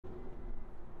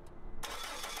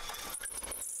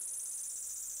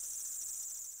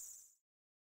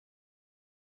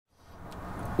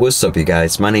What's up you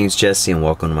guys, my name is Jesse and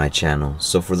welcome to my channel.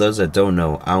 So for those that don't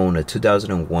know, I own a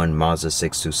 2001 Mazda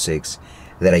 626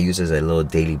 that I use as a little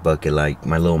daily bucket, like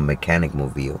my little mechanic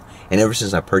mobile. And ever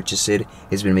since I purchased it,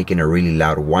 it's been making a really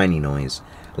loud whining noise,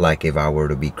 like if I were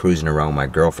to be cruising around with my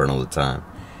girlfriend all the time.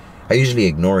 I usually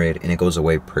ignore it and it goes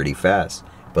away pretty fast,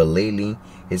 but lately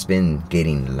it's been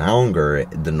getting louder,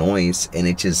 the noise, and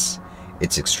it's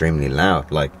extremely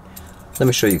loud. Like, let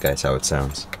me show you guys how it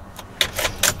sounds.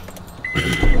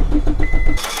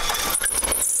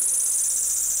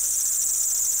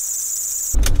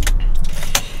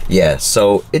 Yeah,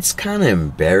 so it's kind of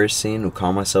embarrassing to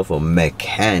call myself a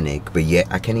mechanic, but yet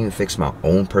I can't even fix my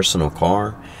own personal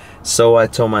car. So I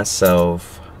told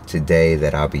myself today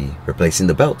that I'll be replacing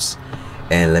the belts,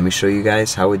 and let me show you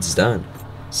guys how it's done.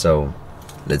 So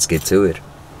let's get to it.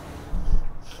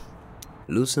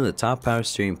 Loosen the top power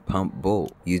steering pump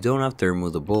bolt. You don't have to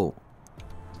remove the bolt.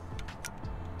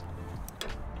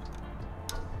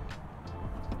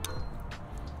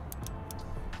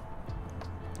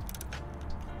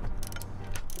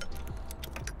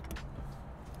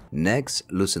 Next,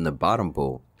 loosen the bottom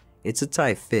bolt. It's a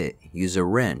tight fit. Use a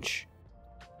wrench.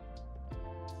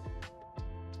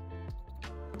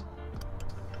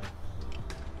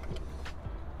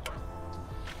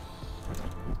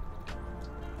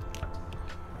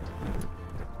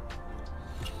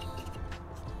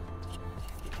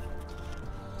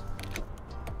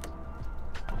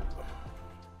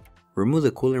 Remove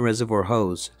the coolant reservoir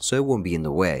hose so it won't be in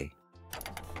the way.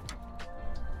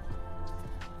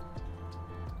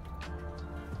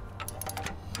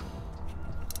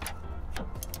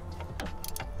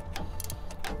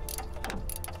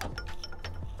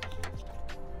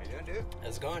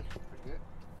 How's it going?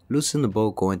 Loosen the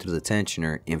bolt going through the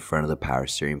tensioner in front of the power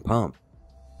steering pump.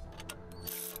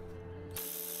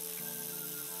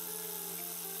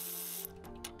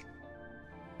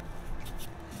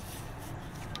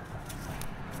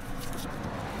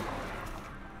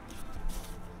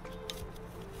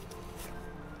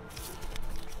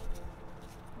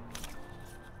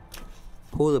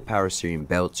 Pull the power steering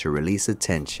belt to release the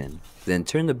tension. Then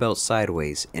turn the belt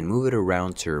sideways and move it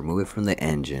around to remove it from the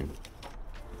engine.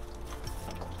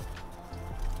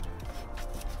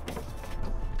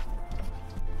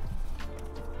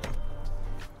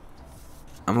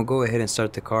 I'm gonna go ahead and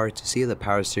start the car to see if the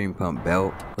power steering pump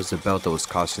belt was the belt that was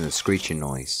causing the screeching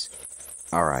noise.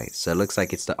 Alright, so it looks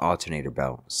like it's the alternator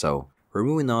belt. So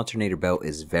removing the alternator belt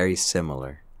is very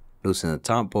similar. Loosen the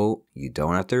top bolt, you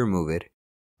don't have to remove it.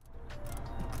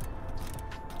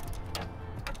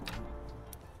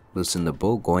 Loosen the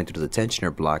bolt going through the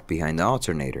tensioner block behind the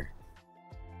alternator.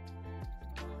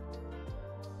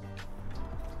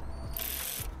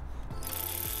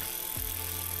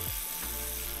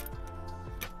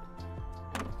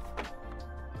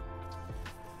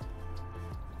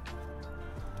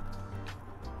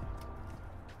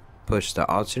 Push the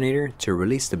alternator to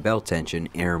release the belt tension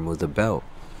and remove the belt.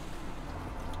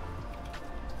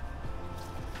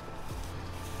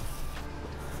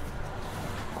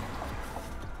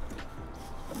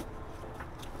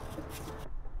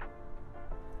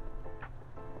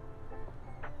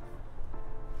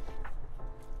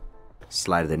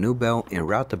 Slide the new belt and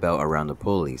route the belt around the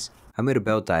pulleys. I made a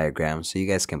belt diagram so you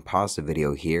guys can pause the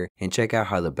video here and check out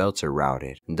how the belts are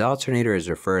routed. The alternator is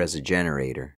referred as a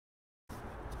generator.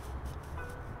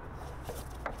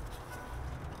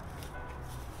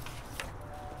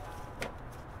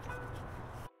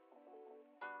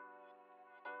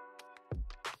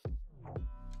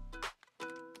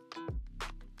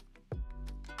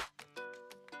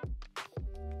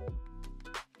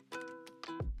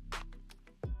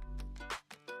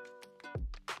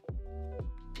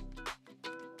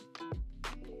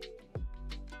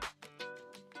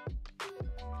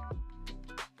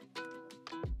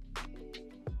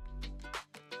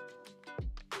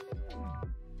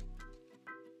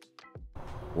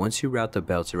 Once you route the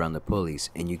belts around the pulleys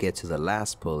and you get to the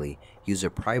last pulley, use a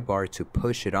pry bar to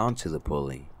push it onto the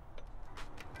pulley.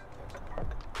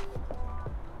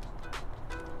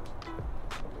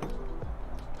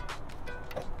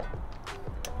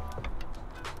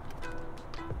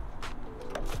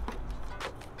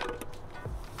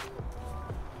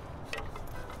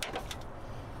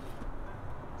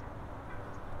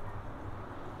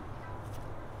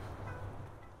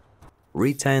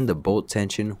 Retighten the bolt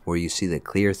tension where you see the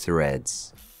clear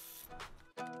threads.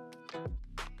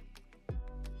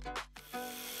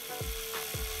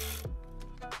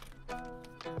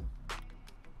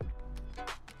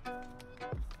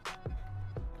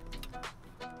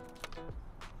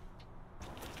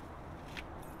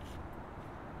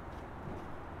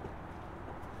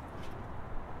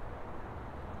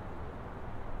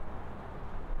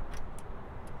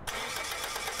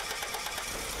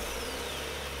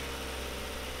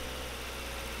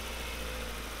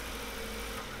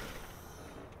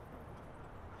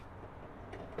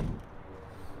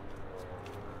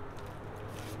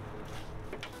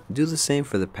 Do the same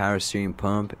for the power steering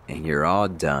pump and you're all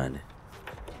done.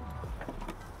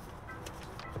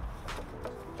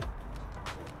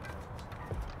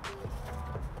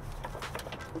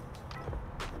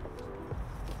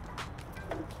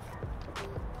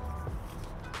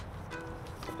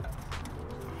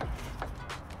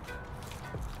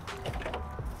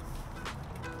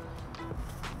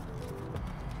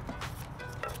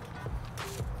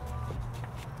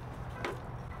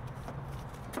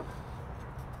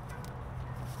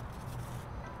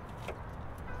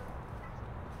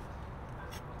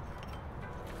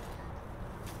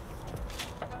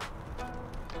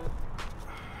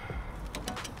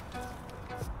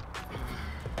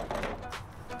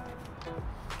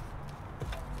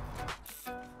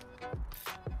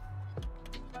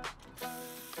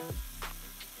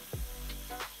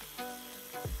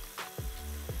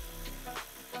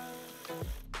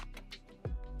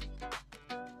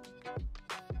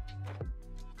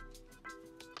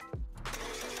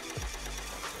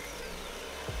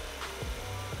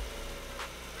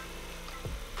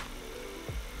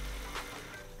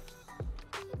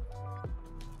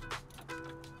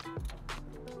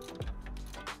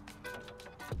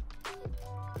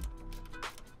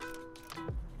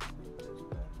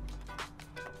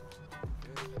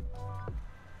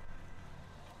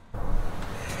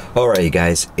 Alright, you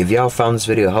guys, if y'all found this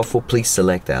video helpful, please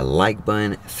select that like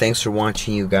button. Thanks for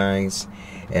watching, you guys,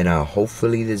 and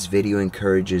hopefully this video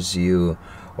encourages you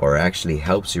or actually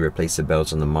helps you replace the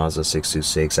belts on the Mazda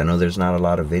 626. I know there's not a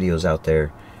lot of videos out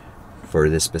there for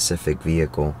this specific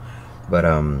vehicle, but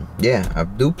yeah, I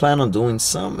do plan on doing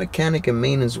some mechanic and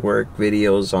maintenance work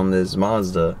videos on this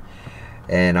Mazda,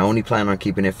 and I only plan on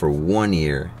keeping it for 1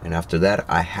 year, and after that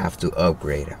I have to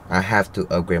upgrade. I have to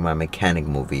upgrade my mechanic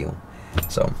mobile.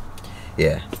 So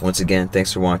yeah, once again,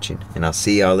 thanks for watching, and I'll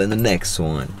see y'all in the next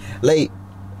one. Late.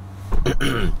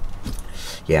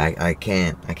 Yeah, I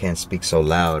can't speak so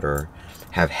loud or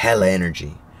have hella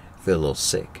energy. I feel a little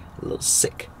sick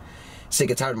sick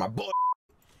and tired of my boy.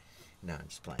 No, I'm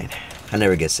just playing. I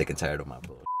never get sick and tired of my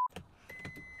boy.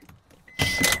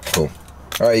 Cool.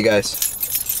 All right, you guys,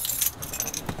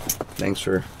 thanks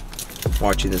for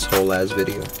watching this whole ass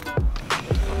video.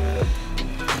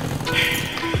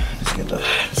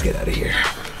 Let's get out of here.